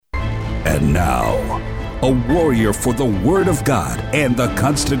And now, a warrior for the Word of God and the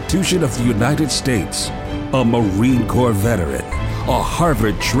Constitution of the United States, a Marine Corps veteran, a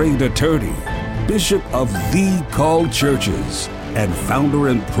Harvard-trained attorney, Bishop of the Called Churches, and founder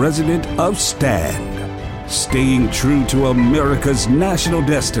and president of STAND. Staying true to America's national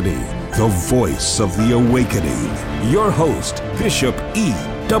destiny, the voice of the awakening. Your host, Bishop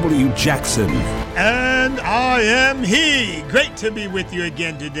E.W. Jackson. And I am he. Great to be with you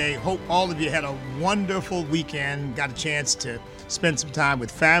again today. Hope all of you had a wonderful weekend. Got a chance to spend some time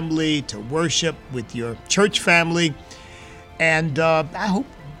with family, to worship with your church family. And I hope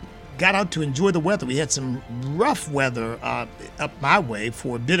got out to enjoy the weather. We had some rough weather up my way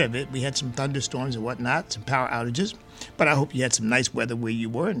for a bit of it. We had some thunderstorms and whatnot, some power outages. But I hope you had some nice weather where you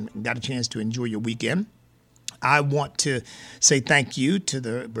were and got a chance to enjoy your weekend. I want to say thank you to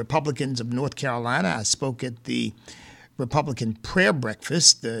the Republicans of North Carolina. I spoke at the Republican prayer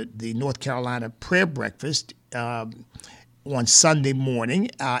breakfast, the North Carolina prayer breakfast on Sunday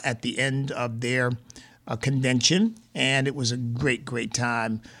morning at the end of their convention. And it was a great, great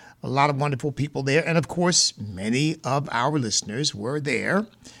time. A lot of wonderful people there. And, of course, many of our listeners were there.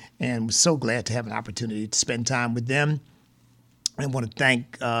 And we're so glad to have an opportunity to spend time with them. I want to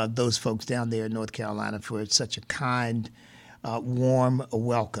thank those folks down there in North Carolina for such a kind, warm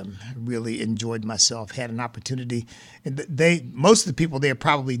welcome. I really enjoyed myself, had an opportunity. And most of the people there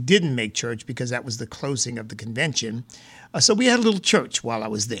probably didn't make church because that was the closing of the convention. So we had a little church while I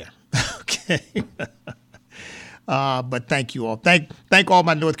was there. Okay. But thank you all. Thank all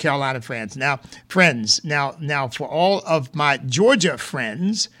my North Carolina friends. Now, for all of my Georgia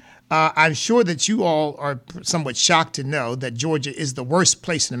friends, I'm sure that you all are somewhat shocked to know that Georgia is the worst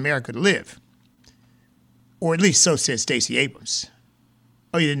place in America to live. Or at least so says Stacey Abrams.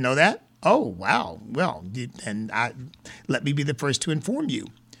 Oh, you didn't know that? Oh, wow. Well, let me be the first to inform you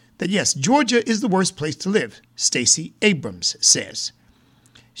that, yes, Georgia is the worst place to live, Stacey Abrams says.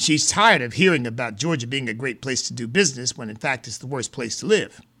 She's tired of hearing about Georgia being a great place to do business when, in fact, it's the worst place to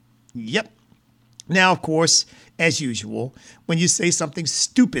live. Yep. Now, of course, as usual, when you say something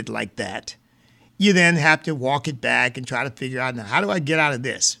stupid like that, you then have to walk it back and try to figure out, now, how do I get out of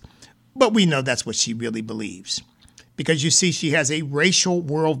this? But we know that's what she really believes. Because you see, she has a racial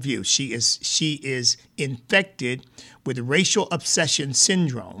worldview. She is infected with racial obsession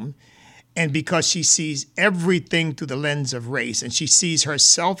syndrome. And because she sees everything through the lens of race, and she sees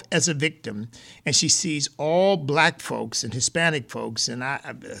herself as a victim, and she sees all black folks and Hispanic folks, and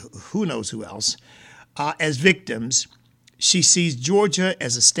who knows who else, as victims, she sees Georgia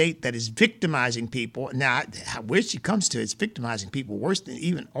as a state that is victimizing people. Now, where she comes to, it's victimizing people worse than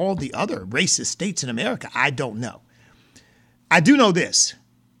even all the other racist states in America. I don't know. I do know this.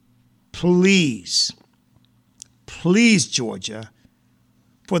 Please, Georgia,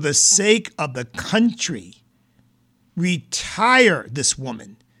 for the sake of the country, retire this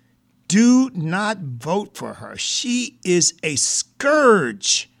woman. Do not vote for her. She is a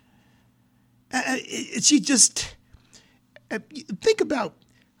scourge. Think about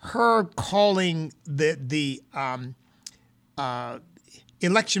her calling the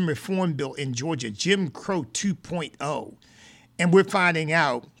election reform bill in Georgia Jim Crow 2.0. And we're finding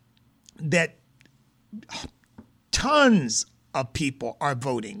out that tons of people are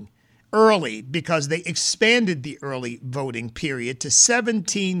voting early because they expanded the early voting period to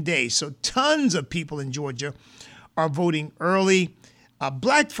 17 days. So tons of people in Georgia are voting early.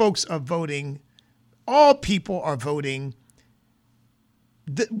 Black folks are voting. All people are voting.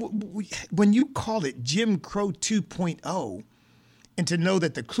 When you call it Jim Crow 2.0, and to know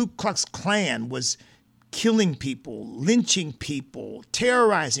that the Ku Klux Klan was killing people, lynching people,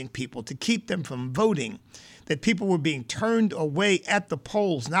 terrorizing people to keep them from voting, that people were being turned away at the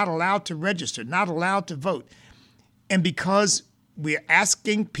polls, not allowed to register, not allowed to vote. And because we're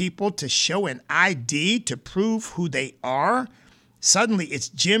asking people to show an ID to prove who they are, suddenly it's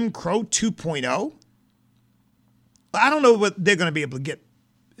Jim Crow 2.0. I don't know what they're going to be able to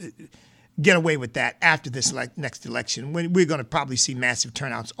get away with that after this next election, when we're going to probably see massive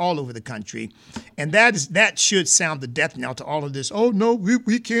turnouts all over the country. And that should sound the death knell to all of this. Oh, no,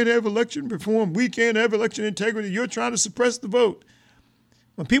 we can't have election reform. We can't have election integrity. You're trying to suppress the vote.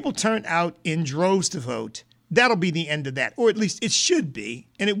 When people turn out in droves to vote, that'll be the end of that. Or at least it should be,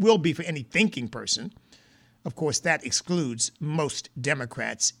 and it will be for any thinking person. Of course, that excludes most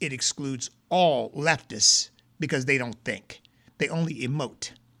Democrats. It excludes all leftists because they don't think. They only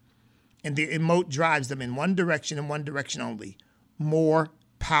emote. And the emote drives them in one direction and one direction only: more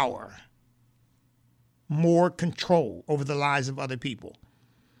power, more control over the lives of other people.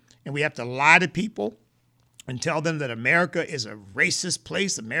 And we have to lie to people. and tell them that America is a racist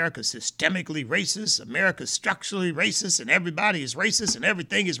place, America's systemically racist, America's structurally racist, and everybody is racist and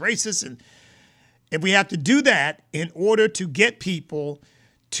everything is racist. And if we have to do that in order to get people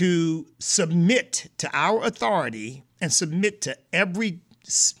to submit to our authority and submit to every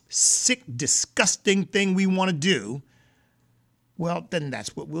sick, disgusting thing we want to do, well, then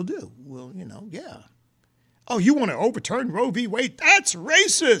that's what we'll do. We'll, yeah. Oh, you want to overturn Roe v. Wade? That's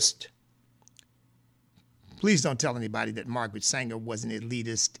racist. Please don't tell anybody that Margaret Sanger was an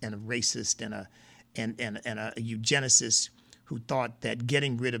elitist and a racist and a eugenicist who thought that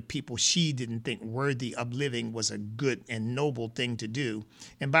getting rid of people she didn't think worthy of living was a good and noble thing to do.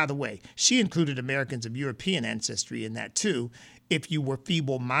 And by the way, she included Americans of European ancestry in that too, if you were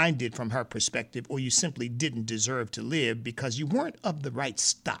feeble-minded from her perspective, or you simply didn't deserve to live because you weren't of the right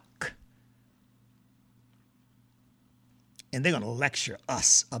stock. And they're going to lecture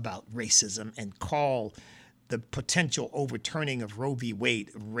us about racism and call the potential overturning of Roe v.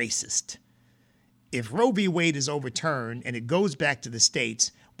 Wade racist. If Roe v. Wade is overturned and it goes back to the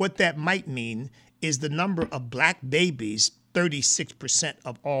states, what that might mean is the number of black babies, 36%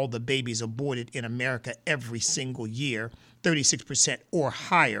 of all the babies aborted in America every single year, 36% or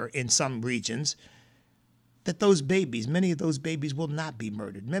higher in some regions, that those babies, many of those babies will not be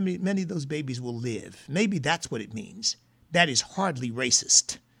murdered. Many of those babies will live. Maybe that's what it means. That is hardly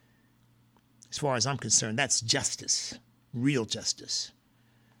racist. As far as I'm concerned, that's justice, real justice.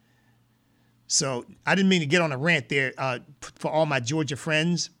 So I didn't mean to get on a rant there for all my Georgia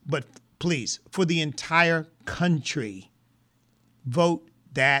friends, but please, for the entire country, vote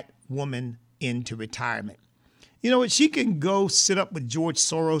that woman into retirement. You know what? She can go sit up with George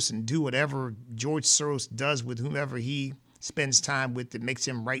Soros and do whatever George Soros does with whomever he spends time with that makes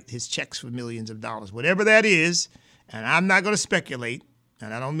him write his checks for millions of dollars. Whatever that is, and I'm not going to speculate,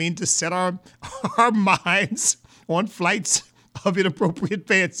 and I don't mean to set our minds on flights of inappropriate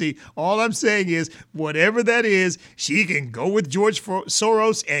fancy. All I'm saying is, whatever that is, she can go with George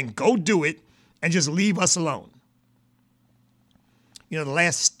Soros and go do it and just leave us alone. The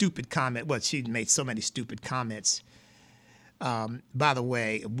last stupid comment, she made so many stupid comments. By the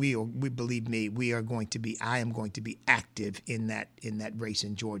way, we believe me, I am going to be active in that race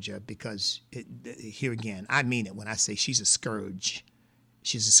in Georgia because here again, I mean it when I say she's a scourge.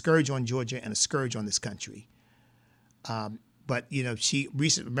 She's a scourge on Georgia and a scourge on this country. But she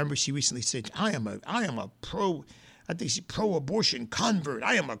recently said, I am a pro-abortion convert.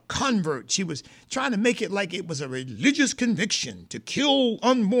 I am a convert. She was trying to make it like it was a religious conviction to kill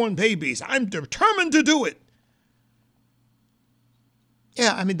unborn babies. I'm determined to do it.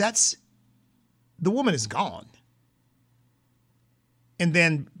 Yeah, I mean, the woman is gone. And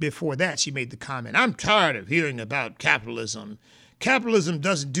then before that, she made the comment, I'm tired of hearing about capitalism. Capitalism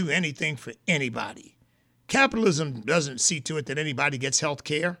doesn't do anything for anybody. Capitalism doesn't see to it that anybody gets health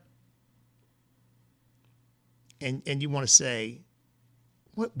care. And you want to say,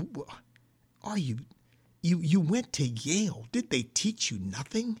 what are you? You went to Yale. Did they teach you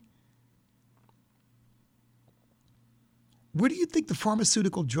nothing? Where do you think the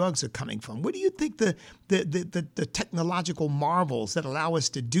pharmaceutical drugs are coming from? Where do you think the technological marvels that allow us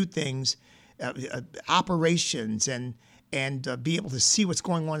to do things, operations and be able to see what's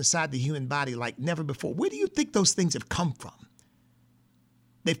going on inside the human body like never before? Where do you think those things have come from?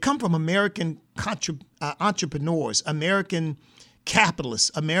 They've come from American entrepreneurs, American capitalists,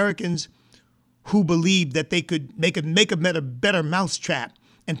 Americans who believed that they could make a better mousetrap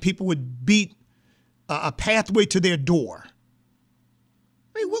and people would beat a pathway to their door.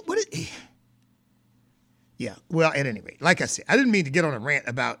 I mean, yeah, well, at any rate, like I said, I didn't mean to get on a rant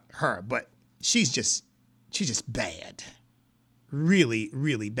about her, but she's just bad. Really,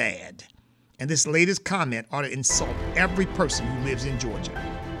 really bad. And this latest comment ought to insult every person who lives in Georgia.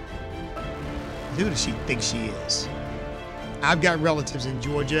 Who does she think she is? I've got relatives in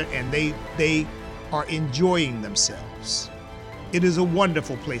Georgia, and they are enjoying themselves. It is a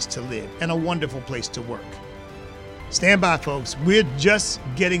wonderful place to live and a wonderful place to work. Stand by, folks. We're just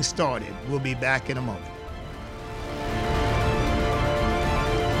getting started. We'll be back in a moment.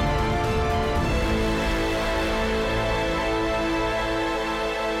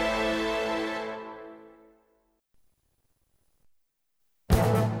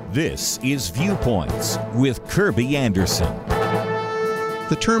 This is Viewpoints with Kirby Anderson.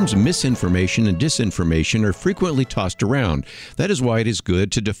 The terms misinformation and disinformation are frequently tossed around. That is why it is good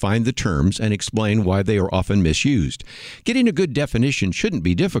to define the terms and explain why they are often misused. Getting a good definition shouldn't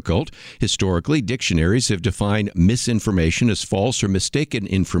be difficult. Historically, dictionaries have defined misinformation as false or mistaken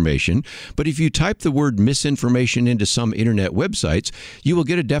information, but if you type the word misinformation into some internet websites, you will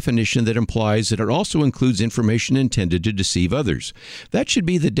get a definition that implies that it also includes information intended to deceive others. That should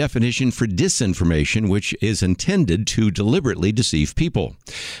be the definition for disinformation, which is intended to deliberately deceive people.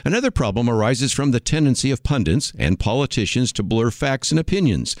 Another problem arises from the tendency of pundits and politicians to blur facts and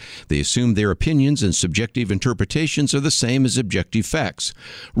opinions. They assume their opinions and subjective interpretations are the same as objective facts.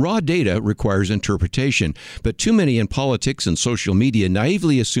 Raw data requires interpretation, but too many in politics and social media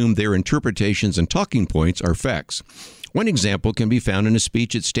naively assume their interpretations and talking points are facts. One example can be found in a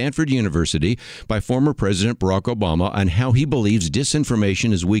speech at Stanford University by former President Barack Obama on how he believes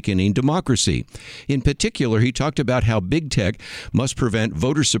disinformation is weakening democracy. In particular, he talked about how big tech must prevent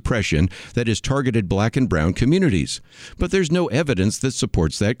voter suppression that has targeted black and brown communities. But there's no evidence that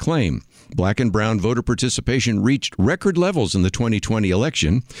supports that claim. Black and brown voter participation reached record levels in the 2020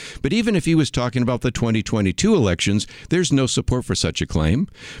 election, but even if he was talking about the 2022 elections, there's no support for such a claim.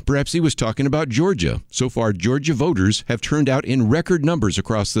 Perhaps he was talking about Georgia. So far, Georgia voters have turned out in record numbers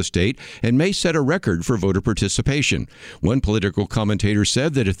across the state and may set a record for voter participation. One political commentator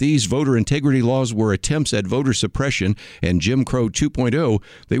said that if these voter integrity laws were attempts at voter suppression and Jim Crow 2.0,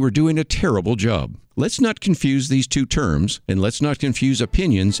 they were doing a terrible job. Let's not confuse these two terms, and let's not confuse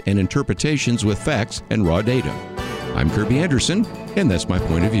opinions and interpretations with facts and raw data. I'm Kirby Anderson, and that's my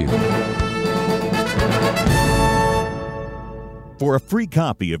point of view. For a free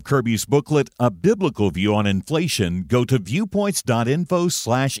copy of Kirby's booklet, A Biblical View on Inflation, go to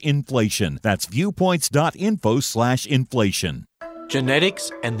viewpoints.info/inflation. That's viewpoints.info/inflation.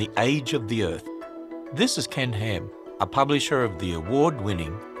 Genetics and the Age of the Earth. This is Ken Ham, a publisher of the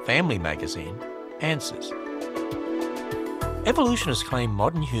award-winning family magazine, Answers. Evolutionists claim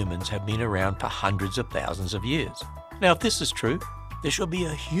modern humans have been around for hundreds of thousands of years. Now, if this is true, there should be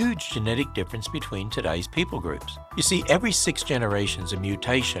a huge genetic difference between today's people groups. You see, every 6 generations a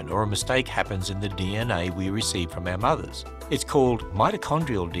mutation or a mistake happens in the DNA we receive from our mothers. It's called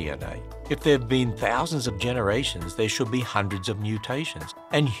mitochondrial DNA. If there have been thousands of generations, there should be hundreds of mutations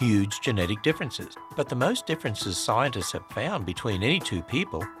and huge genetic differences. But the most differences scientists have found between any two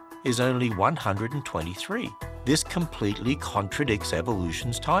people is only 123. This completely contradicts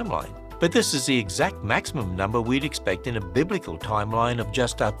evolution's timeline. But this is the exact maximum number we'd expect in a biblical timeline of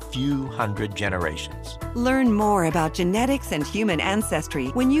just a few hundred generations. Learn more about genetics and human ancestry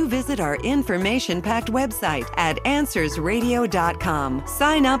when you visit our information-packed website at AnswersRadio.com.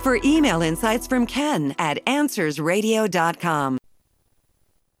 Sign up for email insights from Ken at AnswersRadio.com.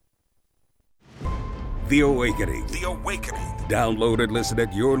 The Awakening. The Awakening. Download and listen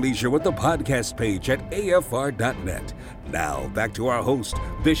at your leisure with the podcast page at afr.net. Now, back to our host,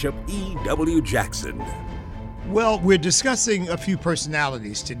 Bishop E.W. Jackson. Well, we're discussing a few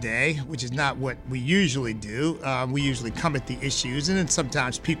personalities today, which is not what we usually do. We usually come at the issues, and then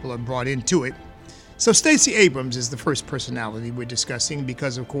sometimes people are brought into it. So Stacey Abrams is the first personality we're discussing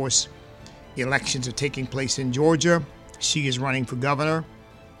because, of course, elections are taking place in Georgia. She is running for governor,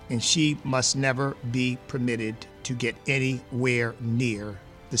 and she must never be permitted to get anywhere near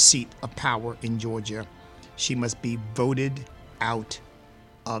the seat of power in Georgia. She must be voted out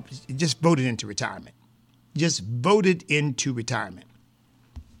of, just voted into retirement. Just voted into retirement.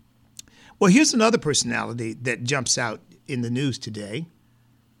 Well, here's another personality that jumps out in the news today,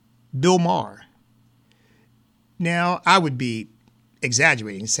 Bill Maher. Now, I would be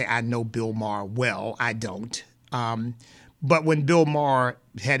exaggerating and say I know Bill Maher well. I don't. But when Bill Maher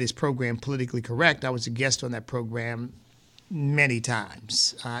had his program Politically Correct, I was a guest on that program many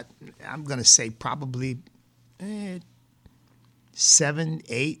times. I'm going to say probably 7,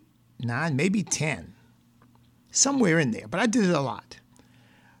 8, 9, maybe 10. Somewhere in there, but I did it a lot.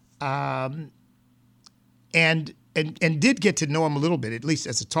 And did get to know him a little bit, at least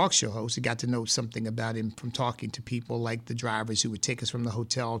as a talk show host. I got to know something about him from talking to people like the drivers who would take us from the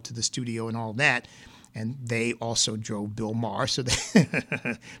hotel to the studio and all that. And they also drove Bill Maher, so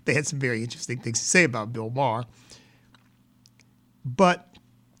they had some very interesting things to say about Bill Maher. But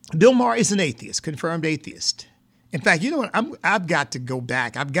Bill Maher is an atheist, confirmed atheist. In fact, you know what? I've got to go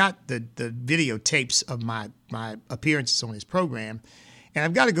back. I've got the videotapes of my appearances on his program, and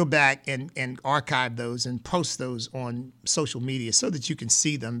I've got to go back and archive those and post those on social media so that you can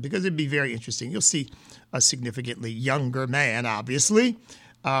see them, because it'd be very interesting. You'll see a significantly younger man, obviously.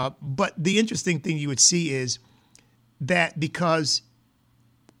 But the interesting thing you would see is that because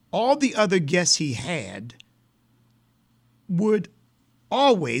all the other guests he had would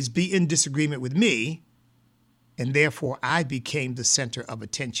always be in disagreement with me, and therefore I became the center of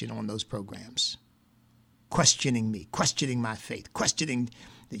attention on those programs, questioning me, questioning my faith, questioning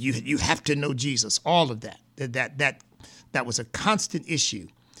that you have to know Jesus, all of that. That was a constant issue,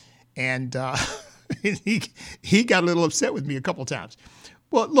 and he got a little upset with me a couple times.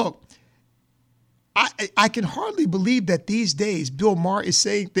 Well, look, I can hardly believe that these days Bill Maher is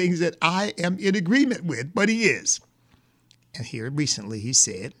saying things that I am in agreement with, but he is. And here recently he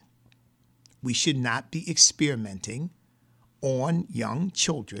said, we should not be experimenting on young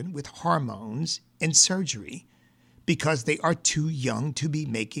children with hormones and surgery because they are too young to be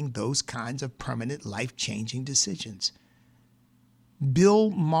making those kinds of permanent life-changing decisions. Bill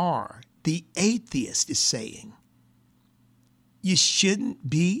Maher, the atheist, is saying, you shouldn't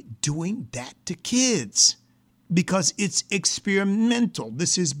be doing that to kids because it's experimental.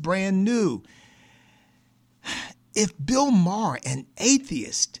 This is brand new. If Bill Maher, an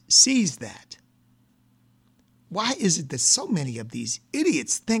atheist, sees that, why is it that so many of these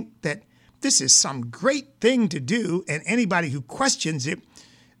idiots think that this is some great thing to do, and anybody who questions it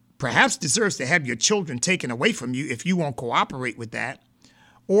perhaps deserves to have your children taken away from you if you won't cooperate with that?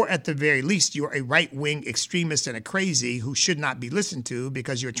 Or at the very least, you're a right-wing extremist and a crazy who should not be listened to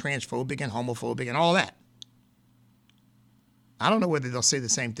because you're transphobic and homophobic and all that. I don't know whether they'll say the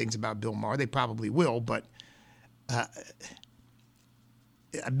same things about Bill Maher. They probably will, but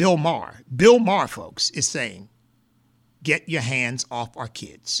Bill Maher, folks, is saying, get your hands off our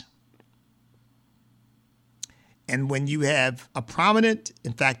kids. And when you have a prominent,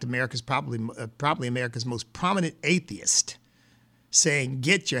 in fact, America's probably America's most prominent atheist saying,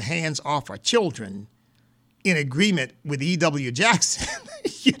 get your hands off our children, in agreement with E.W. Jackson,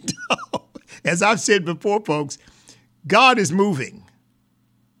 as I've said before, folks, God is moving.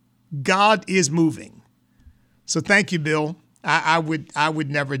 God is moving. So thank you, Bill. I would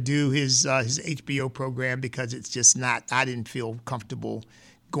never do his HBO program because it's just not. I didn't feel comfortable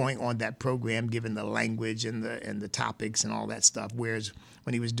going on that program given the language and the topics and all that stuff. Whereas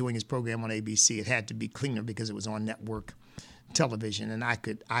when he was doing his program on ABC, it had to be cleaner because it was on network television, and I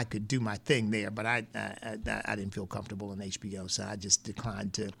could do my thing there, but I didn't feel comfortable on HBO, so I just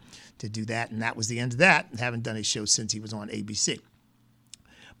declined to do that, and that was the end of that. I haven't done his show since he was on ABC.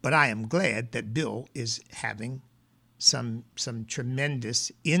 But I am glad that Bill is having some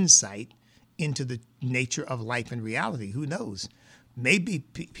tremendous insight into the nature of life and reality. Who knows? Maybe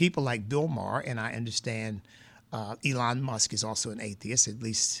people like Bill Maher, and I understand Elon Musk is also an atheist. At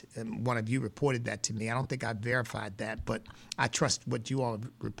least one of you reported that to me. I don't think I verified that, but I trust what you all have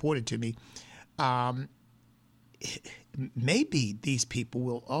reported to me. Maybe these people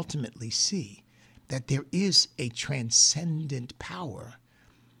will ultimately see that there is a transcendent power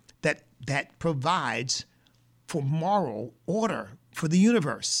that provides for moral order for the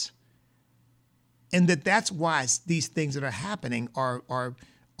universe, and that's why these things that are happening are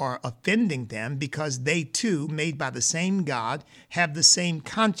offending them, because they too, made by the same God, have the same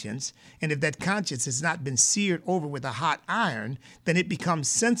conscience. And if that conscience has not been seared over with a hot iron, then it becomes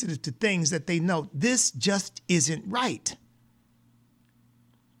sensitive to things that they know this just isn't right.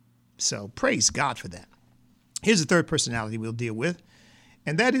 So praise God for that. Here's the third personality we'll deal with,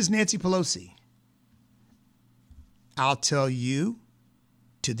 and that is Nancy Pelosi. I'll tell you,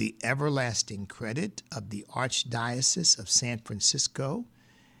 to the everlasting credit of the Archdiocese of San Francisco,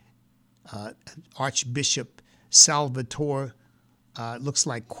 Archbishop Salvatore, looks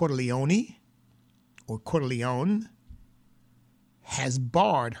like Cordileone, has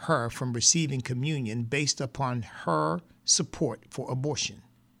barred her from receiving communion based upon her support for abortion.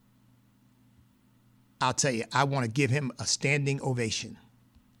 I'll tell you, I want to give him a standing ovation,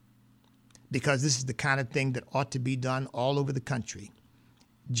 because this is the kind of thing that ought to be done all over the country.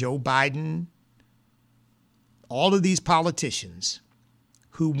 Joe Biden, all of these politicians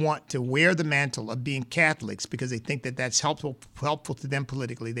who want to wear the mantle of being Catholics because they think that that's helpful to them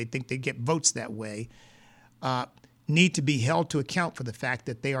politically, they think they get votes that way, need to be held to account for the fact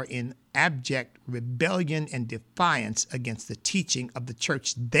that they are in abject rebellion and defiance against the teaching of the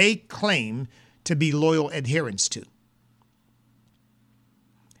church they claim to be loyal adherents to.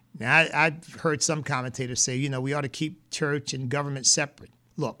 Now, I've heard some commentators say, we ought to keep church and government separate.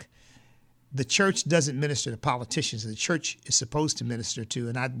 Look, the church doesn't minister to politicians. The church is supposed to minister to,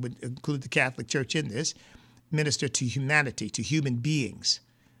 and I would include the Catholic Church in this, minister to humanity, to human beings.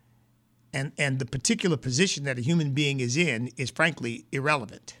 And the particular position that a human being is in is frankly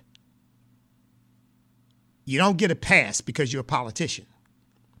irrelevant. You don't get a pass because you're a politician.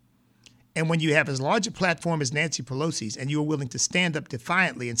 And when you have as large a platform as Nancy Pelosi's, and you're willing to stand up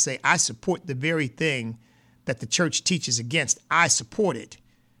defiantly and say, I support the very thing that the church teaches against, I support it.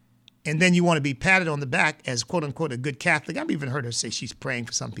 And then you want to be patted on the back as, quote unquote, a good Catholic. I've even heard her say she's praying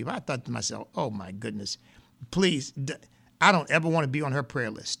for some people. I thought to myself, oh, my goodness, please, I don't ever want to be on her prayer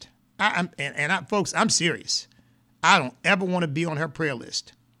list. Folks, I'm serious. I don't ever want to be on her prayer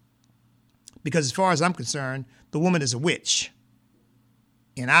list. Because as far as I'm concerned, the woman is a witch.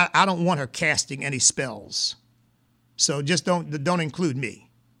 And I don't want her casting any spells. So just don't include me.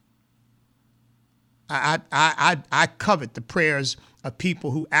 I covet the prayers of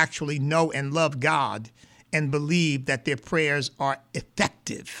people who actually know and love God and believe that their prayers are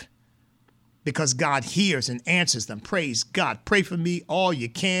effective because God hears and answers them. Praise God. Pray for me all you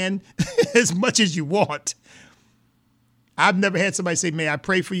can, as much as you want. I've never had somebody say, may I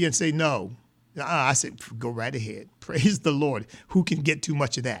pray for you, and say no. I said, go right ahead. Praise the Lord. Who can get too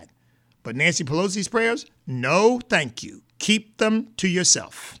much of that? But Nancy Pelosi's prayers, no, thank you. Keep them to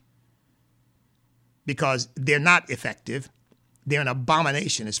yourself. Because they're not effective. They're an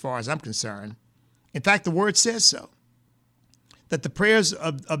abomination as far as I'm concerned. In fact, the word says so. That the prayers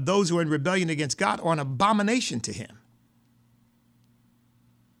of those who are in rebellion against God are an abomination to him.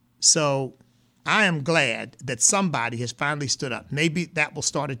 So I am glad that somebody has finally stood up. Maybe that will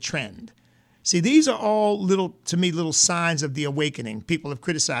start a trend. See, these are all little signs of the awakening. People have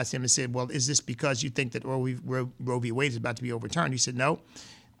criticized him and said, well, is this because you think that Roe v. Wade is about to be overturned? He said, no.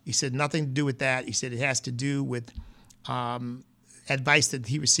 He said, nothing to do with that. He said it has to do with advice that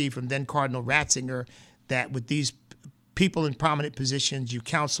he received from then Cardinal Ratzinger, that with these people in prominent positions, you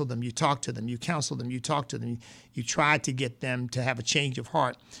counsel them, you talk to them, you counsel them, you talk to them, you try to get them to have a change of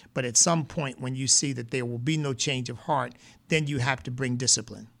heart. But at some point when you see that there will be no change of heart, then you have to bring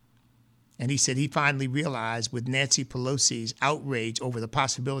discipline. And he said he finally realized with Nancy Pelosi's outrage over the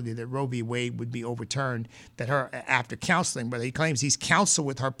possibility that Roe v. Wade would be overturned, that her, after counseling, but he claims he's counseled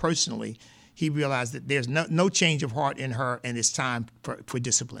with her personally, he realized that there's no change of heart in her and it's time for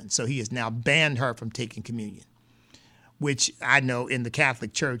discipline. So he has now banned her from taking communion, which I know in the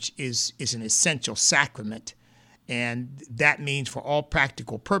Catholic Church is an essential sacrament. And that means for all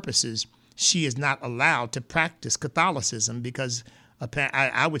practical purposes, she is not allowed to practice Catholicism because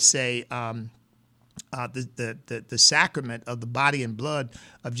I would say the sacrament of the body and blood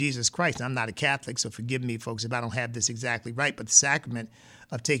of Jesus Christ. I'm not a Catholic, so forgive me, folks, if I don't have this exactly right, but the sacrament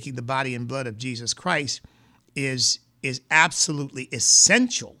of taking the body and blood of Jesus Christ is absolutely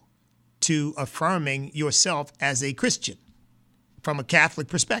essential to affirming yourself as a Christian from a Catholic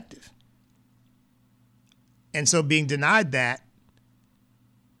perspective. And so being denied that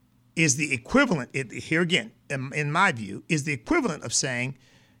is the equivalent, here again, in my view, is the equivalent of saying,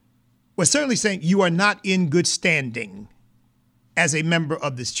 well, certainly saying you are not in good standing as a member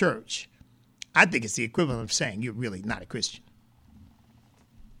of this church. I think it's the equivalent of saying you're really not a Christian.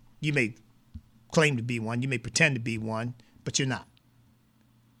 You may claim to be one, you may pretend to be one, but you're not.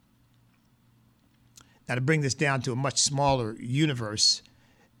 Now, to bring this down to a much smaller universe,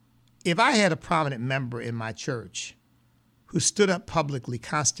 if I had a prominent member in my church who stood up publicly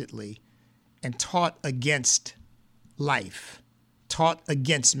constantly and taught against life, taught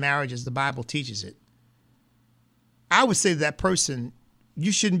against marriage as the Bible teaches it, I would say to that person,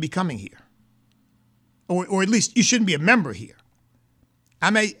 you shouldn't be coming here. Or at least you shouldn't be a member here. I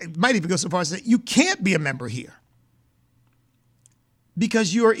might even go so far as to say you can't be a member here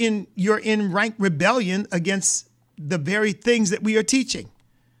because you're in rank rebellion against the very things that we are teaching.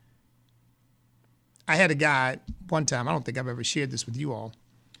 I had a guy one time, I don't think I've ever shared this with you all,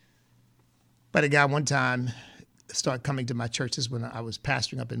 but a guy one time started coming to my church. This is when I was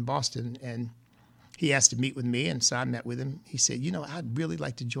pastoring up in Boston, and he asked to meet with me, and so I met with him. He said, I'd really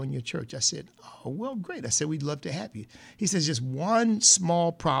like to join your church. I said, oh, well, great. I said, we'd love to have you. He says, just one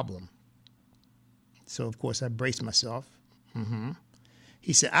small problem. So, of course, I braced myself.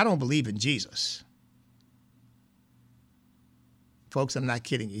 He said, I don't believe in Jesus. Folks, I'm not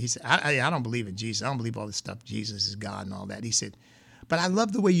kidding you. He said, I don't believe in Jesus. I don't believe all this stuff, Jesus is God and all that. He said, but I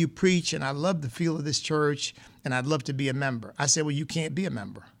love the way you preach, and I love the feel of this church, and I'd love to be a member. I said, well, you can't be a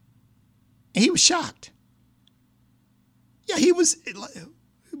member. And he was shocked. Yeah, he was,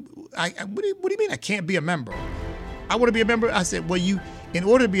 what do you mean I can't be a member? I want to be a member? I said, well, in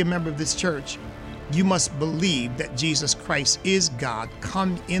order to be a member of this church, you must believe that Jesus Christ is God,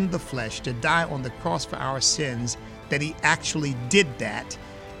 come in the flesh to die on the cross for our sins, that he actually did that,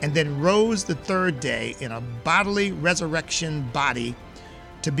 and then rose the third day in a bodily resurrection body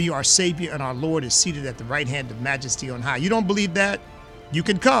to be our Savior, and our Lord is seated at the right hand of majesty on high. You don't believe that? You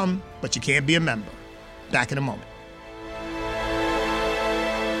can come, but you can't be a member. Back in a moment.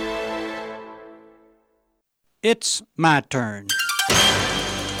 It's my turn.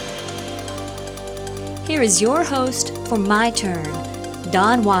 Here is your host for My Turn,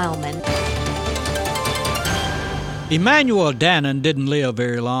 Don Wildman. Emmanuel Dannon didn't live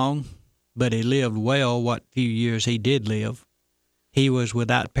very long, but he lived well what few years he did live. He was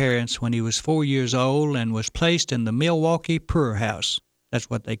without parents when he was 4 years old and was placed in the Milwaukee Poorhouse. That's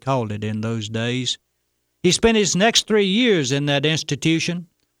what they called it in those days. He spent his next 3 years in that institution.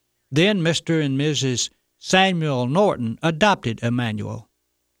 Then Mr. and Mrs. Samuel Norton adopted Emmanuel.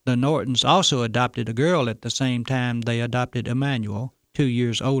 The Nortons also adopted a girl at the same time they adopted Emmanuel, 2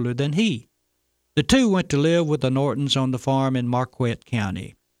 years older than he. The two went to live with the Nortons on the farm in Marquette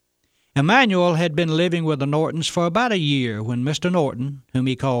County. Emmanuel had been living with the Nortons for about a year when Mr. Norton, whom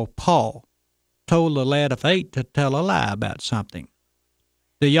he called Paul, told the lad of 8 to tell a lie about something.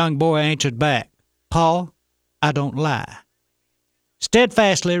 The young boy answered back, "Paul, I don't lie."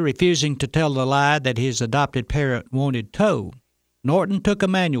 Steadfastly refusing to tell the lie that his adopted parent wanted told, Norton took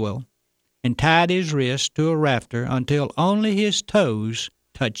Emmanuel and tied his wrist to a rafter until only his toes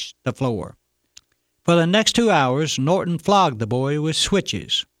touched the floor. For the next 2 hours, Norton flogged the boy with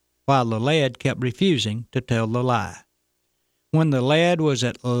switches, while the lad kept refusing to tell the lie. When the lad was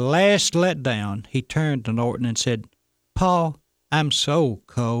at last let down, he turned to Norton and said, "Paul, I'm so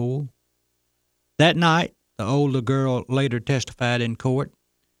cold." That night, the older girl later testified in court,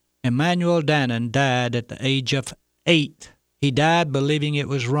 Emmanuel Dannon died at the age of 8. He died believing it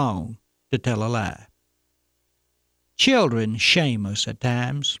was wrong to tell a lie. Children shame us at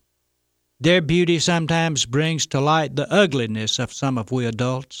times. Their beauty sometimes brings to light the ugliness of some of we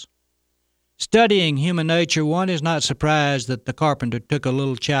adults. Studying human nature, one is not surprised that the carpenter took a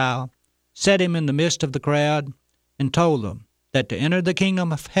little child, set him in the midst of the crowd, and told them that to enter the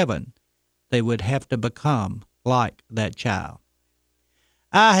kingdom of heaven, they would have to become like that child.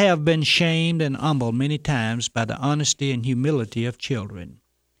 I have been shamed and humbled many times by the honesty and humility of children.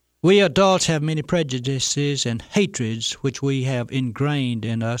 We adults have many prejudices and hatreds which we have ingrained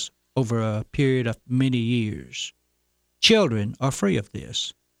in us over a period of many years. Children are free of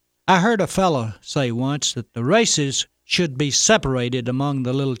this. I heard a fellow say once that the races should be separated among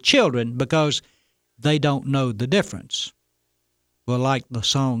the little children because they don't know the difference. Well, like the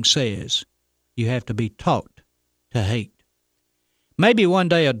song says, you have to be taught to hate. Maybe one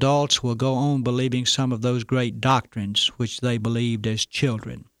day adults will go on believing some of those great doctrines which they believed as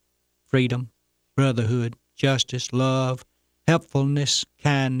children. Freedom, brotherhood, justice, love, helpfulness,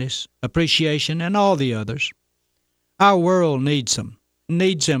 kindness, appreciation, and all the others. Our world needs them. It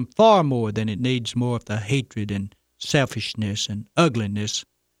needs them far more than it needs more of the hatred and selfishness and ugliness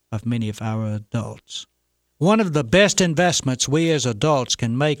of many of our adults. One of the best investments we as adults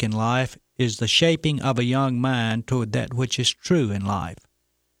can make in life is the shaping of a young mind toward that which is true in life.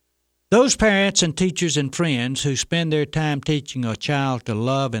 Those parents and teachers and friends who spend their time teaching a child to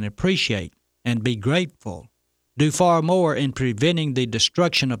love and appreciate and be grateful do far more in preventing the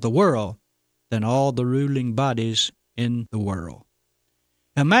destruction of the world than all the ruling bodies in the world.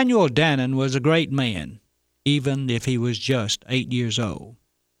 Emmanuel Dannon was a great man, even if he was just 8 years old.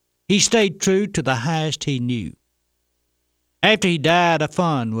 He stayed true to the highest he knew. After he died, a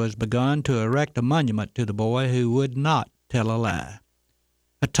fund was begun to erect a monument to the boy who would not tell a lie.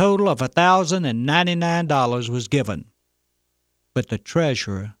 A total of $1,099 was given, but the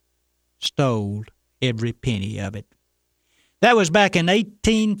treasurer stole every penny of it. That was back in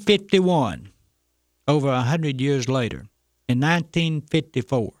 1851. Over 100 years later, in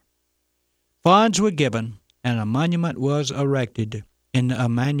 1954, funds were given and a monument was erected in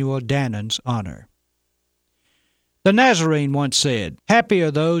Emmanuel Dannon's honor. The Nazarene once said, "Happy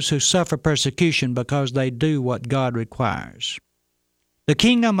are those who suffer persecution because they do what God requires. The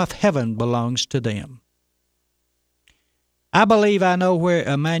kingdom of heaven belongs to them." I believe I know where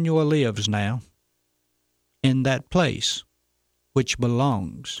Emmanuel lives now, in that place which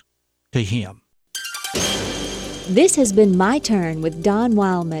belongs to him. This has been My Turn with Don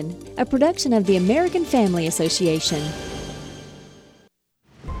Wildman, a production of the American Family Association.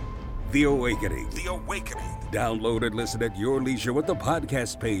 The Awakening. The Awakening. Download and listen at your leisure with the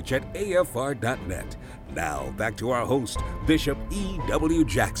podcast page at afr.net. Now, back to our host, Bishop E.W.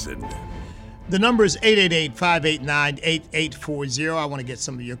 Jackson. The number is 888-589-8840. I want to get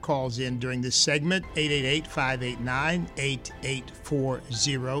some of your calls in during this segment.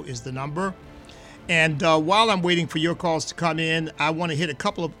 888-589-8840 is the number. And while I'm waiting for your calls to come in, I want to hit a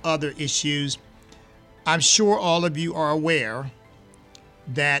couple of other issues. I'm sure all of you are aware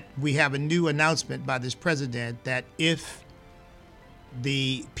that we have a new announcement by this president that if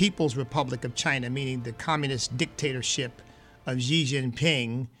the People's Republic of China, meaning the communist dictatorship of Xi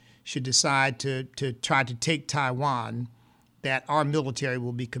Jinping, should decide to try to take Taiwan, that our military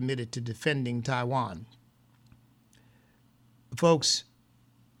will be committed to defending Taiwan. Folks,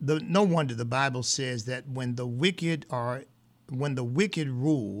 no wonder the Bible says that when the wicked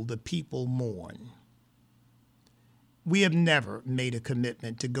rule, the people mourn. We have never made a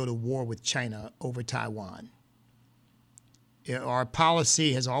commitment to go to war with China over Taiwan. Our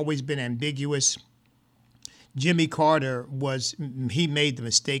policy has always been ambiguous. Jimmy Carter he made the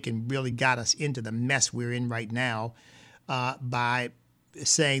mistake and really got us into the mess we're in right now by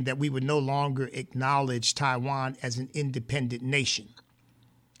saying that we would no longer acknowledge Taiwan as an independent nation,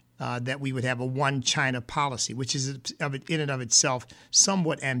 that we would have a one China policy, which is in and of itself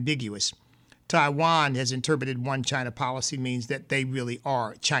somewhat ambiguous. Taiwan has interpreted one China policy means that they really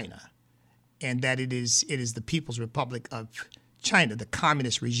are China, and that it is the People's Republic of China, the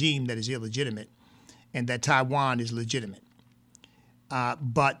communist regime, that is illegitimate, and that Taiwan is legitimate.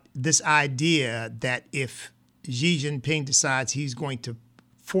 But this idea that if Xi Jinping decides he's going to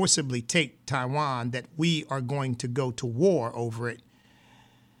forcibly take Taiwan, that we are going to go to war over it,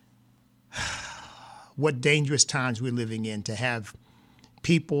 what dangerous times we're living in to have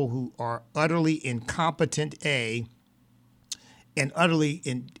people who are utterly incompetent, and utterly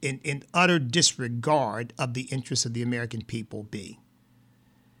in utter disregard of the interests of the American people, B.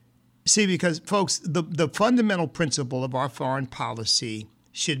 See, because, folks, the fundamental principle of our foreign policy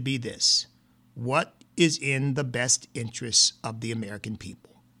should be this: what is in the best interests of the American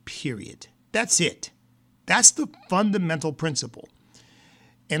people, period. That's it. That's the fundamental principle.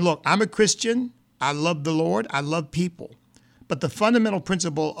 And look, I'm a Christian. I love the Lord. I love people. But the fundamental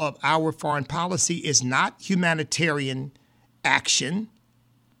principle of our foreign policy is not humanitarian action.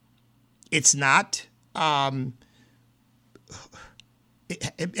 It's not.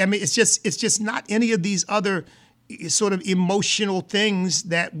 It's just not any of these other sort of emotional things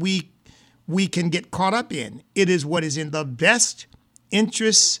that we can get caught up in. It is what is in the best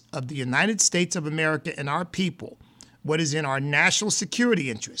interests of the United States of America and our people, what is in our national security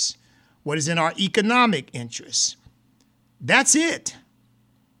interests, what is in our economic interests. That's it.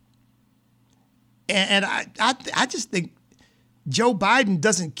 And I just think Joe Biden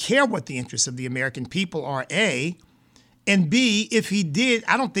doesn't care what the interests of the American people are, A, and B, if he did,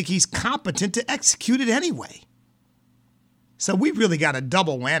 I don't think he's competent to execute it anyway. So we really got a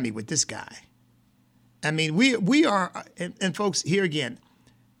double whammy with this guy. I mean, we are, and folks, here again,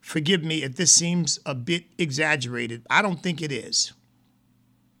 forgive me if this seems a bit exaggerated. I don't think it is.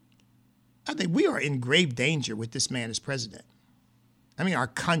 I think we are in grave danger with this man as president. I mean, our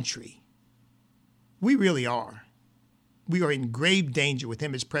country. We really are. We are in grave danger with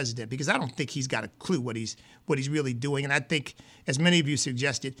him as president because I don't think he's got a clue what he's really doing. And I think, as many of you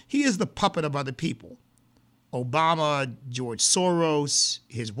suggested, he is the puppet of other people. Obama, George Soros,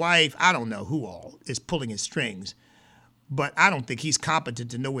 his wife, I don't know who all is pulling his strings. But I don't think he's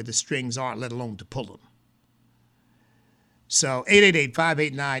competent to know where the strings are, let alone to pull them. So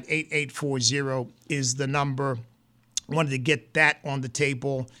 888-589-8840 is the number. I wanted to get that on the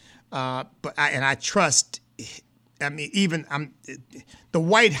table. But I trust, I mean, even the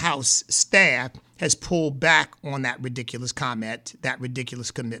White House staff has pulled back on that ridiculous comment, that ridiculous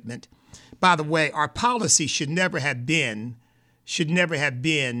commitment. By the way, our policy should never have been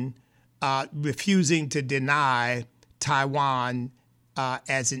refusing to deny Taiwan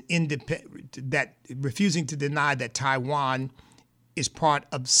as an independent, refusing to deny that Taiwan is part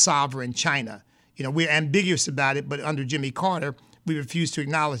of sovereign China. You know, we're ambiguous about it, but under Jimmy Carter, we refused to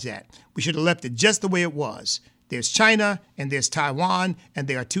acknowledge that. We should have left it just the way it was. There's China and there's Taiwan, and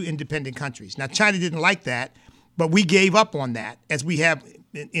they are two independent countries. Now, China didn't like that, but we gave up on that, as we have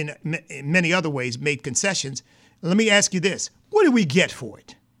in many other ways made concessions. Let me ask you this. What did we get for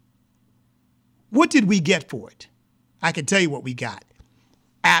it? What did we get for it? I can tell you what we got.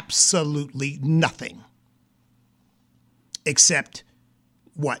 Absolutely nothing. Except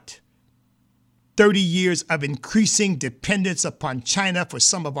what? 30 years of increasing dependence upon China for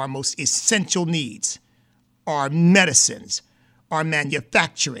some of our most essential needs. Our medicines, our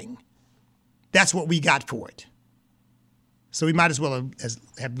manufacturing. That's what we got for it. So we might as well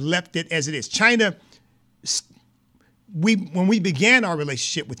have left it as it is. China, when we began our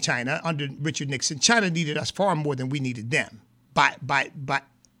relationship with China under Richard Nixon, China needed us far more than we needed them by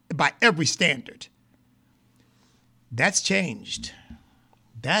every standard. That's changed.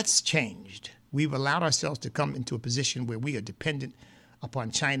 That's changed. We've allowed ourselves to come into a position where we are dependent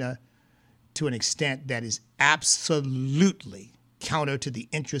upon China to an extent that is absolutely counter to the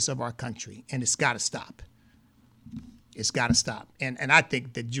interests of our country, and it's got to stop. It's got to stop. And I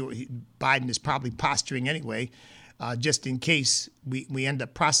think that Biden is probably posturing anyway just in case we end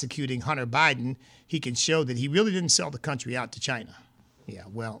up prosecuting Hunter Biden, he can show that he really didn't sell the country out to China. Yeah,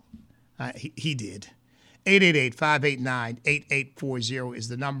 well, he did. 888-589-8840 is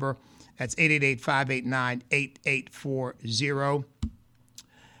the number. That's 888-589-8840.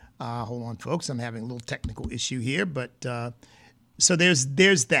 Hold on, folks. I'm having a little technical issue here, but so there's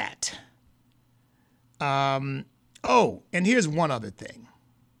that. And here's one other thing.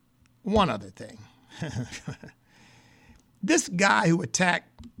 This guy who attacked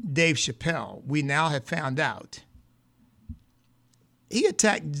Dave Chappelle, we now have found out, he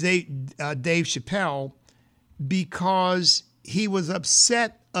attacked Dave Chappelle because he was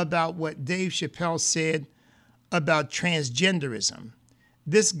upset about what Dave Chappelle said about transgenderism.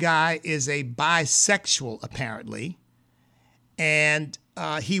 This guy is a bisexual, apparently, and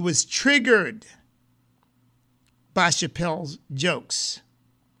he was triggered by Chappelle's jokes.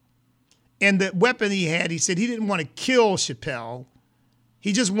 And the weapon he had, he said he didn't want to kill Chappelle.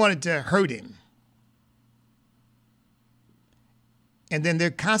 He just wanted to hurt him. And then they're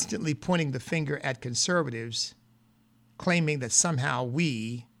constantly pointing the finger at conservatives, claiming that somehow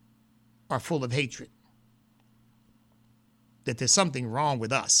we are full of hatred, that there's something wrong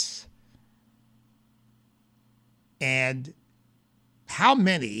with us. And how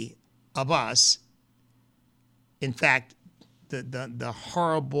many of us, in fact, the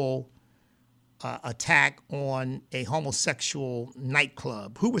horrible attack on a homosexual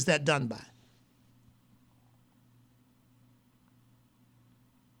nightclub, who was that done by?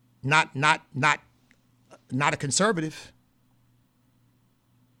 Not a conservative,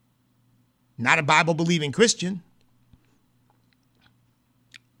 not a Bible-believing Christian.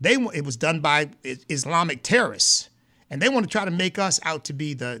 It was done by Islamic terrorists, and they want to try to make us out to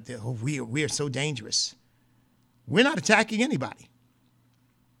be we are so dangerous. We're not attacking anybody.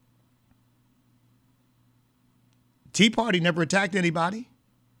 Tea Party never attacked anybody.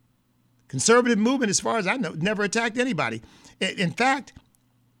 Conservative movement, as far as I know, never attacked anybody. In fact,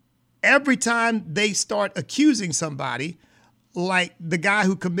 every time they start accusing somebody, like the guy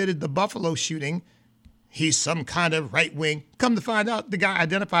who committed the Buffalo shooting, he's some kind of right wing. Come to find out, the guy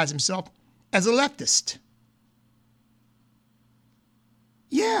identifies himself as a leftist.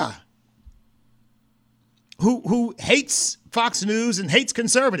 Yeah. Who hates Fox News and hates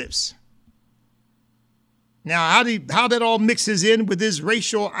conservatives. Now, how that all mixes in with his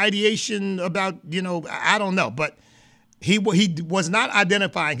racial ideation about, I don't know. But he was not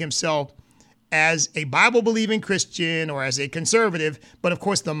identifying himself as a Bible-believing Christian or as a conservative. But, of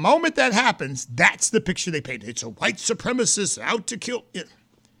course, the moment that happens, that's the picture they paint. It's a white supremacist out to kill.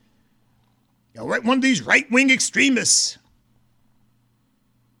 One of these right-wing extremists.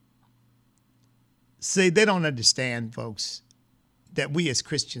 See, they don't understand, folks, that we as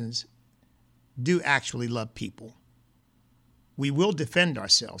Christians do actually love people. We will defend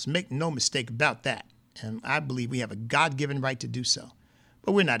ourselves. Make no mistake about that. And I believe we have a God-given right to do so.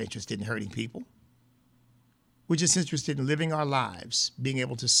 But we're not interested in hurting people. We're just interested in living our lives, being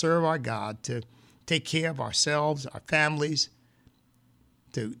able to serve our God, to take care of ourselves, our families,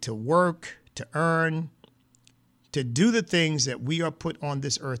 to work, to earn, to do the things that we are put on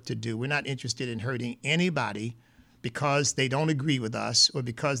this earth to do. We're not interested in hurting anybody because they don't agree with us or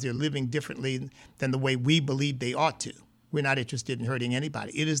because they're living differently than the way we believe they ought to. We're not interested in hurting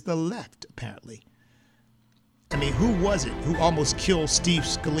anybody. It is the left, apparently. I mean, who was it who almost killed Steve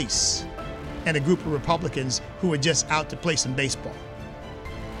Scalise and a group of Republicans who were just out to play some baseball?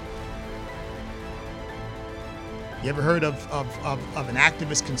 You ever heard of an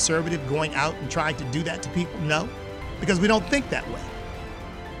activist conservative going out and trying to do that to people? No, because we don't think that way.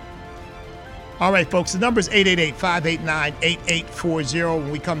 All right, folks, the number is 888-589-8840.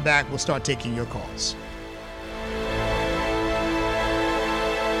 When we come back, we'll start taking your calls.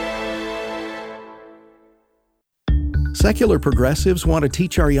 Secular progressives want to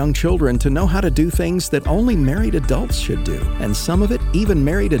teach our young children to know how to do things that only married adults should do, and some of it even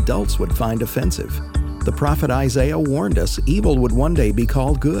married adults would find offensive. The prophet Isaiah warned us evil would one day be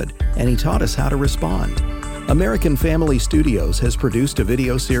called good, and he taught us how to respond. American Family Studios has produced a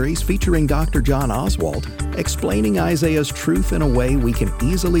video series featuring Dr. John Oswald, explaining Isaiah's truth in a way we can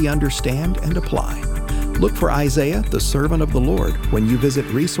easily understand and apply. Look for Isaiah, the Servant of the Lord, when you visit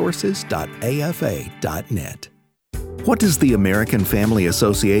resources.afa.net. What does the American Family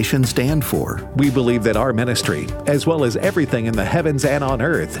Association stand for? We believe that our ministry, as well as everything in the heavens and on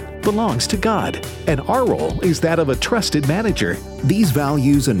earth, belongs to God, and our role is that of a trusted manager. These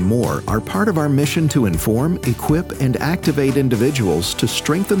values and more are part of our mission to inform, equip, and activate individuals to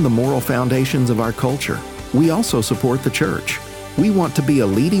strengthen the moral foundations of our culture. We also support the church. We want to be a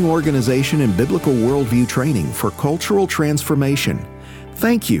leading organization in biblical worldview training for cultural transformation.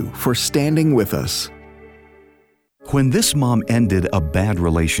 Thank you for standing with us. When this mom ended a bad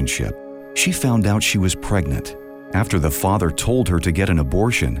relationship, she found out she was pregnant. After the father told her to get an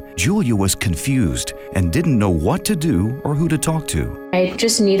abortion, Julia was confused and didn't know what to do or who to talk to. I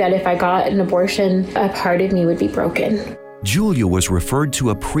just knew that if I got an abortion, a part of me would be broken. Julia was referred to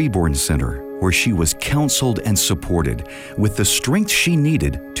a preborn center where she was counseled and supported with the strength she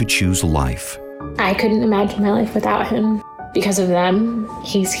needed to choose life. I couldn't imagine my life without him. Because of them,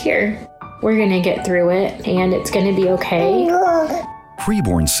 he's here. We're going to get through it, and it's going to be okay.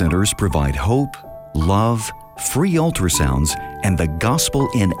 Preborn centers provide hope, love, free ultrasounds, and the gospel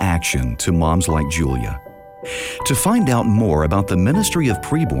in action to moms like Julia. To find out more about the ministry of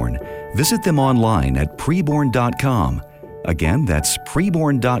Preborn, visit them online at preborn.com. Again, that's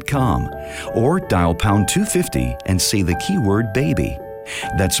preborn.com, or dial pound 250 and say the keyword baby.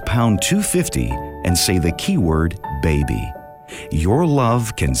 That's pound 250 and say the keyword baby. Your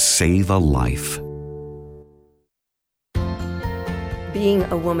love can save a life. Being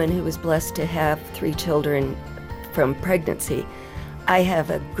a woman who was blessed to have 3 children from pregnancy, I have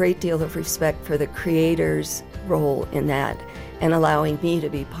a great deal of respect for the Creator's role in that and allowing me to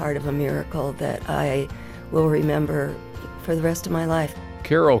be part of a miracle that I will remember for the rest of my life.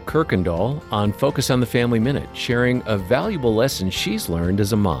 Carol Kirkendall on Focus on the Family Minute, sharing a valuable lesson she's learned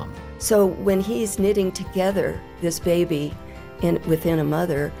as a mom. So when he's knitting together this baby within a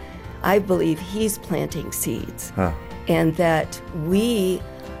mother, I believe he's planting seeds. And that we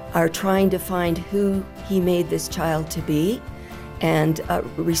are trying to find who he made this child to be and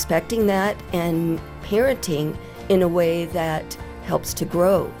respecting that and parenting in a way that helps to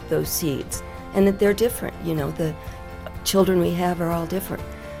grow those seeds. And that they're different, the children we have are all different.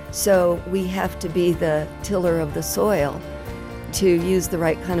 So we have to be the tiller of the soil to use the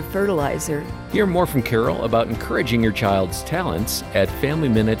right kind of fertilizer. Hear more from Carol about encouraging your child's talents at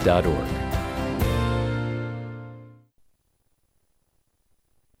FamilyMinute.org.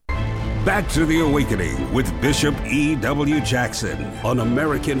 Back to the Awakening with Bishop E.W. Jackson on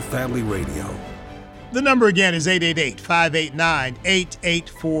American Family Radio. The number again is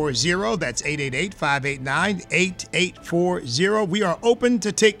 888-589-8840. That's 888-589-8840. We are open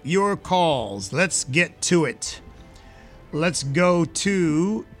to take your calls. Let's get to it. Let's go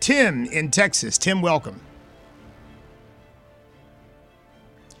to Tim in Texas. Tim, welcome.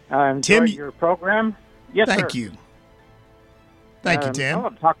 I enjoyed your program. Yes, sir. Thank you. Thank you,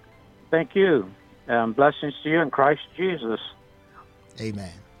 Tim. Thank you. Blessings to you in Christ Jesus.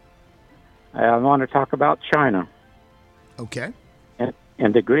 Amen. I want to talk about China. Okay.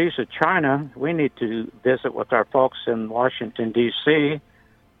 In degrees of China, we need to visit with our folks in Washington, D.C.,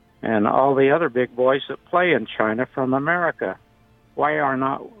 and all the other big boys that play in China from America. Why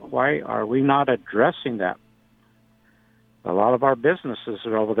are we not addressing that? A lot of our businesses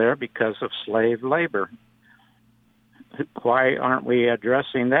are over there because of slave labor. Why aren't we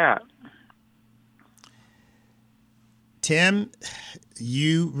addressing that? Tim,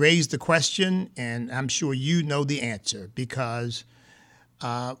 you raised the question, and I'm sure you know the answer, because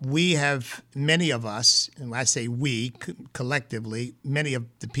we have, many of us, and when I say we, collectively, many of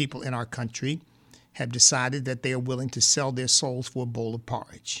the people in our country have decided that they are willing to sell their souls for a bowl of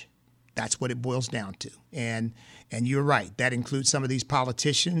porridge. That's what it boils down to. And you're right. That includes some of these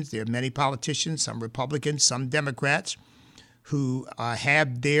politicians. There are many politicians, some Republicans, some Democrats, who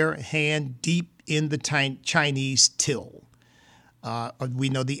have their hand deep in the Chinese till. We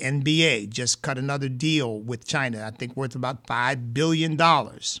know the NBA just cut another deal with China, I think worth about $5 billion.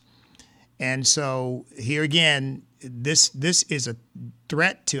 And so here again, this is a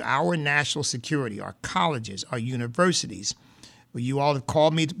threat to our national security, our colleges, our universities. Well, you all have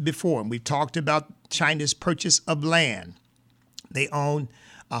called me before, and we've talked about China's purchase of land. They own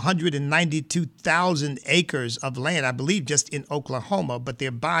 192,000 acres of land, I believe just in Oklahoma, but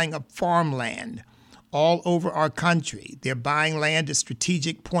they're buying up farmland all over our country. They're buying land at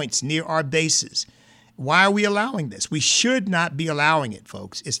strategic points near our bases. Why are we allowing this? We should not be allowing it,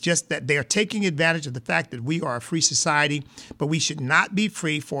 folks. It's just that they are taking advantage of the fact that we are a free society, but we should not be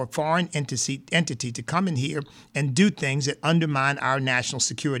free for a foreign entity to come in here and do things that undermine our national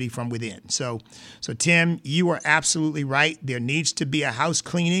security from within. So Tim, you are absolutely right. There needs to be a house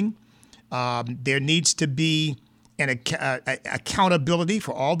cleaning. There needs to be an accountability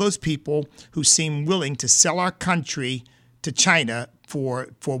for all those people who seem willing to sell our country to China for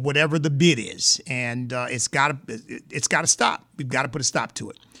whatever the bid is, and it's got to stop. We've got to put a stop to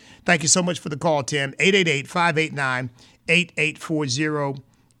it. Thank you so much for the call, Tim. 888-589-8840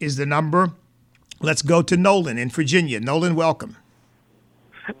 is the number. Let's go to Nolan in Virginia. Nolan, welcome.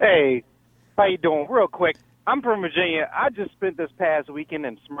 Hey, how you doing? Real quick, I'm from Virginia. I just spent this past weekend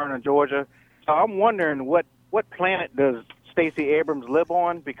in Smyrna, Georgia. So I'm wondering what planet does Stacey Abrams live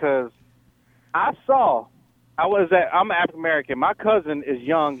on? Because I'm African American. My cousin is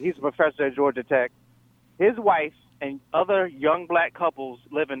young. He's a professor at Georgia Tech. His wife and other young black couples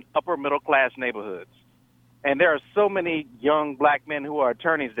live in upper middle class neighborhoods. And there are so many young black men who are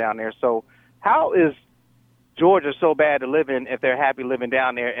attorneys down there. So how is Georgia so bad to live in if they're happy living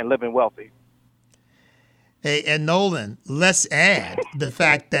down there and living wealthy? Hey, and Nolan, let's add the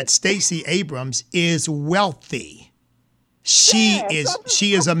fact that Stacey Abrams is wealthy. She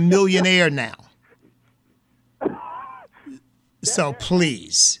is a millionaire now. So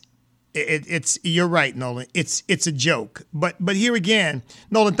please, it's you're right, Nolan. It's a joke. But here again,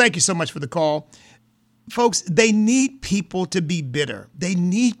 Nolan, thank you so much for the call. Folks, they need people to be bitter. They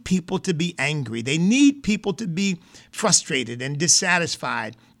need people to be angry. They need people to be frustrated and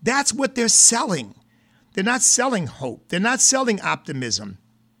dissatisfied. That's what they're selling. They're not selling hope. They're not selling optimism.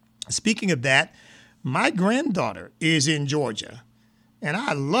 Speaking of that, my granddaughter is in Georgia, and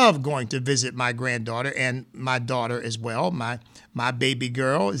I love going to visit my granddaughter and my daughter as well. My baby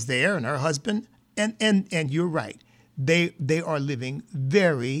girl is there and her husband, and you're right. They are living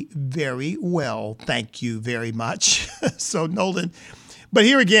very, very well. Thank you very much. So, Nolan, but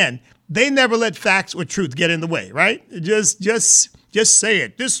here again, they never let facts or truth get in the way, right? Just say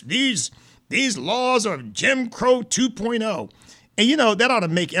it. These laws are Jim Crow 2.0. And, that ought to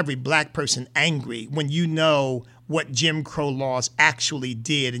make every black person angry when you know what Jim Crow laws actually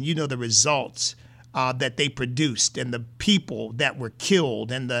did and the results that they produced and the people that were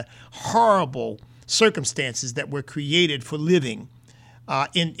killed and the horrible circumstances that were created for living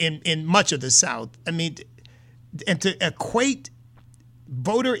in much of the South. I mean, and to equate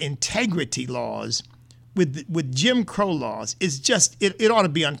voter integrity laws with Jim Crow laws is just, it ought to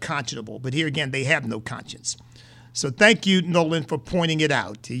be unconscionable. But here again, they have no conscience. So thank you, Nolan, for pointing it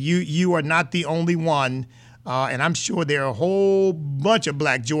out. You are not the only one. And I'm sure there are a whole bunch of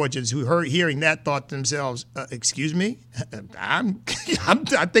black Georgians who hearing that thought to themselves, excuse me, I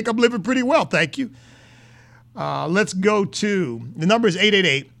think I'm living pretty well, thank you. Let's go to, the number is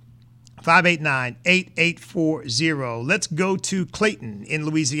 888-589-8840. Let's go to Clayton in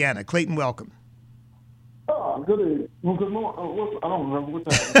Louisiana. Clayton, welcome. Good evening. Well, good morning. I don't remember what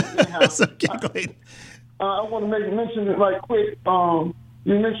that is. That's okay, Clayton. I want to mention it right quick.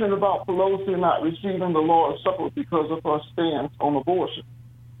 You mentioned about Pelosi not receiving the Lord's Supper because of her stance on abortion.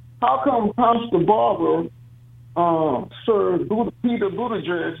 How come Pastor Barbara served Peter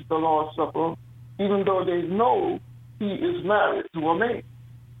Buttigieg the Lord's Supper, even though they know he is married to a man?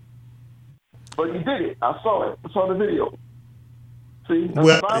 But he did it. I saw it. I saw the video. See,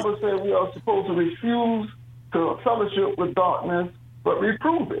 the Bible said we are supposed to refuse to fellowship with darkness, but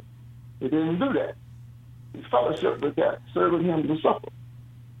reprove it. He didn't do that. He fellowship with that, serving him the supper.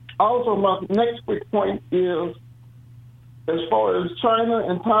 Also, my next quick point is, as far as China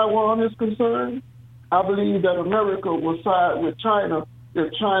and Taiwan is concerned, I believe that America will side with China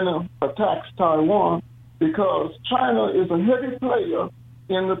if China attacks Taiwan, because China is a heavy player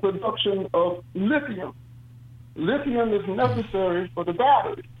in the production of lithium. Lithium is necessary for the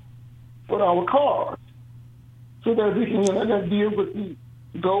batteries, for our cars, so that we can deal with the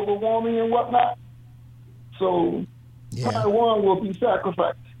global warming and whatnot. So Taiwan will be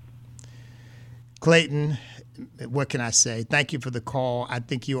sacrificed. Clayton, what can I say? Thank you for the call. I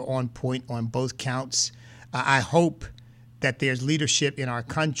think you're on point on both counts. I hope that there's leadership in our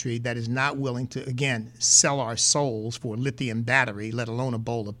country that is not willing to, again, sell our souls for a lithium battery, let alone a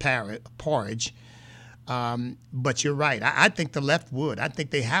bowl of porridge. But you're right. I think the left would. I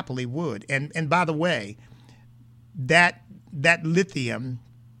think they happily would. And by the way, that lithium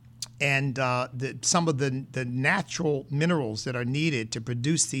and some of the natural minerals that are needed to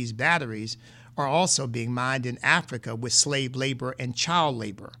produce these batteries are also being mined in Africa with slave labor and child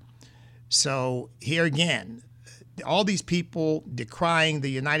labor. So here again, all these people decrying the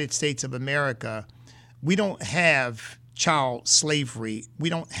United States of America, we don't have child slavery. We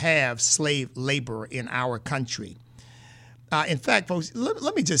don't have slave labor in our country. In fact, folks,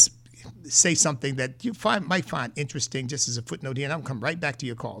 let me just say something that you might find interesting just as a footnote here, and I'll come right back to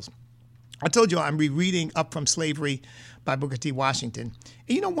your calls. I told you I'm rereading Up From Slavery by Booker T. Washington.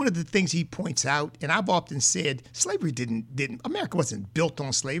 And one of the things he points out, and I've often said, slavery America wasn't built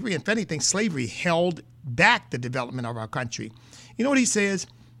on slavery. If anything, slavery held back the development of our country. You know what he says?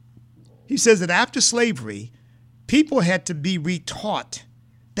 He says that after slavery, people had to be retaught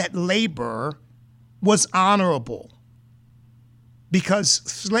that labor was honorable, because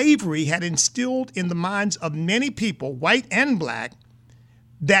slavery had instilled in the minds of many people, white and black,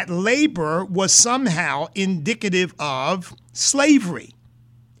 that labor was somehow indicative of slavery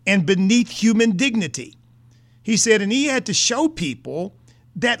and beneath human dignity. He said, and he had to show people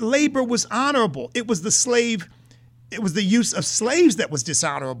that labor was honorable. It was the use of slaves that was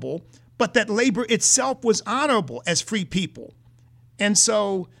dishonorable, but that labor itself was honorable as free people. And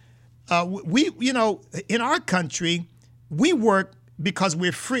so we, in our country, we work because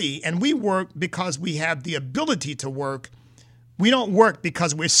we're free, and we work because we have the ability to work. We don't work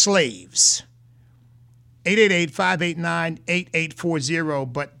because we're slaves.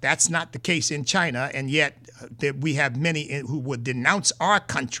 888-589-8840, but that's not the case in China, and yet we have many who would denounce our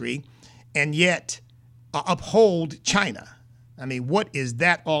country and yet uphold China. I mean, what is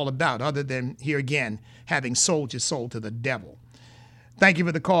that all about, other than, here again, having sold your soul to the devil? Thank you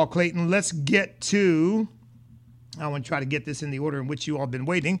for the call, Clayton. Let's get to, I want to try to get this in the order in which you all have been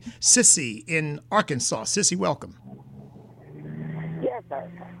waiting. Sissy in Arkansas. Sissy, welcome. Yes,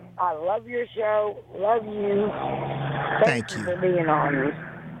 sir. I love your show. Love you. Thank you for being on.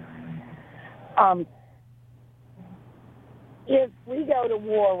 If we go to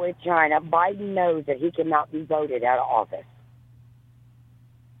war with China, Biden knows that he cannot be voted out of office.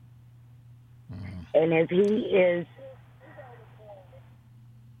 And if he is,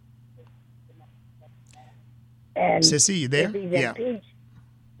 and Sissy, you there? If he's impeached,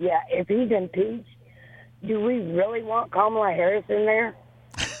 if he's impeached, do we really want Kamala Harris in there?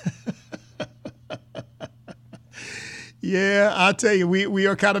 Yeah, I'll tell you, we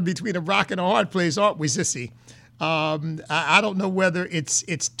are kind of between a rock and a hard place, aren't we, Sissy? I don't know whether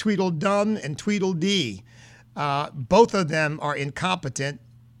it's Tweedledum and Tweedledee. Both of them are incompetent.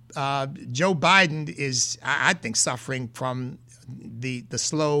 Joe Biden is, I think, suffering from the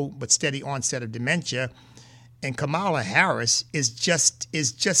slow but steady onset of dementia, and Kamala Harris is just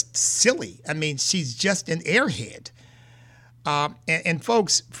silly. I mean, she's just an airhead. And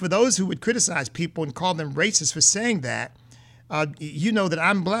folks, for those who would criticize people and call them racist for saying that, you know that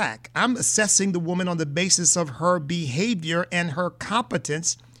I'm black. I'm assessing the woman on the basis of her behavior and her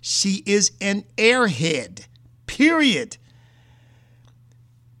competence. She is an airhead, period.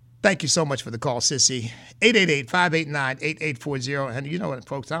 Thank you so much for the call, Sissy. 888-589-8840. And you know what,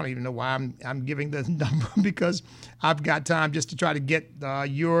 folks, I don't even know why I'm giving the number, because I've got time just to try to get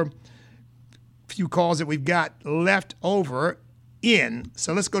your few calls that we've got left over in.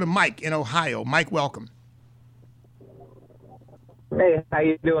 So let's go to Mike in Ohio. Mike, welcome. Hey, how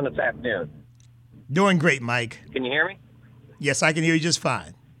you doing this afternoon? Doing great, Mike. Can you hear me? Yes, I can hear you just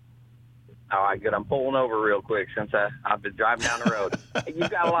fine. All right, good. I'm pulling over real quick since I've been driving down the road. You've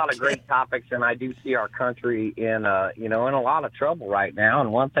got a lot of great topics, and I do see our country in a lot of trouble right now.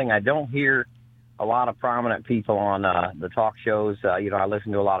 And one thing I don't hear a lot of prominent people on the talk shows. I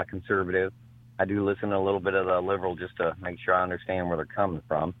listen to a lot of conservative. I do listen to a little bit of the liberal just to make sure I understand where they're coming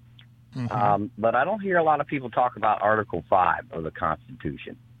from. Mm-hmm. But I don't hear a lot of people talk about Article 5 of the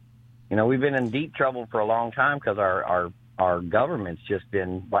Constitution. We've been in deep trouble for a long time because our government's just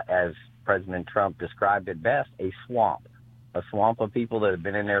been, as President Trump described it best, a swamp of people that have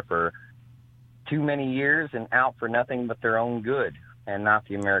been in there for too many years and out for nothing but their own good and not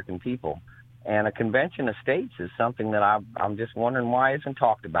the American people. And a convention of states is something that I'm just wondering why isn't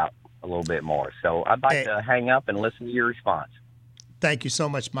talked about a little bit more. So I'd like to hang up and listen to your response. Thank you so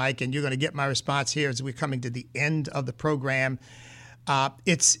much, Mike. And you're going to get my response here as we're coming to the end of the program.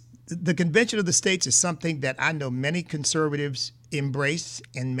 It's the Convention of the States is something that I know many conservatives embrace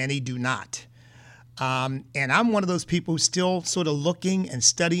and many do not. And I'm one of those people who's still sort of looking and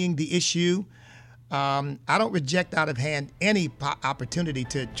studying the issue. I don't reject out of hand any opportunity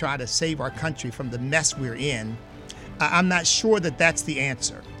to try to save our country from the mess we're in. I'm not sure that that's the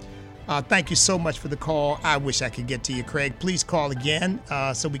answer. Thank you so much for the call. I wish I could get to you, Craig. Please call again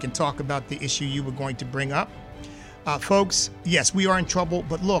so we can talk about the issue you were going to bring up. Folks, yes, we are in trouble,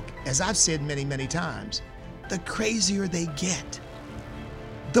 but look, as I've said many, many times, the crazier they get,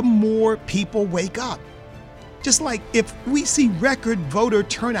 the more people wake up. Just like if we see record voter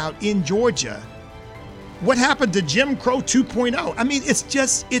turnout in Georgia, what happened to Jim Crow 2.0? I mean,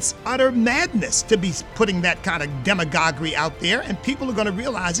 it's utter madness to be putting that kind of demagoguery out there, and people are going to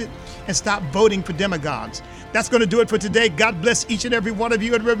realize it and stop voting for demagogues. That's going to do it for today. God bless each and every one of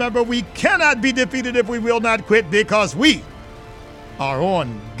you. And remember, we cannot be defeated if we will not quit, because we are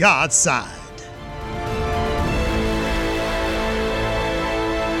on God's side.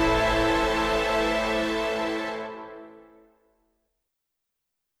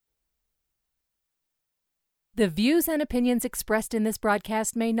 The views and opinions expressed in this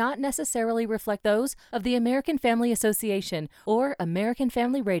broadcast may not necessarily reflect those of the American Family Association or American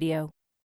Family Radio.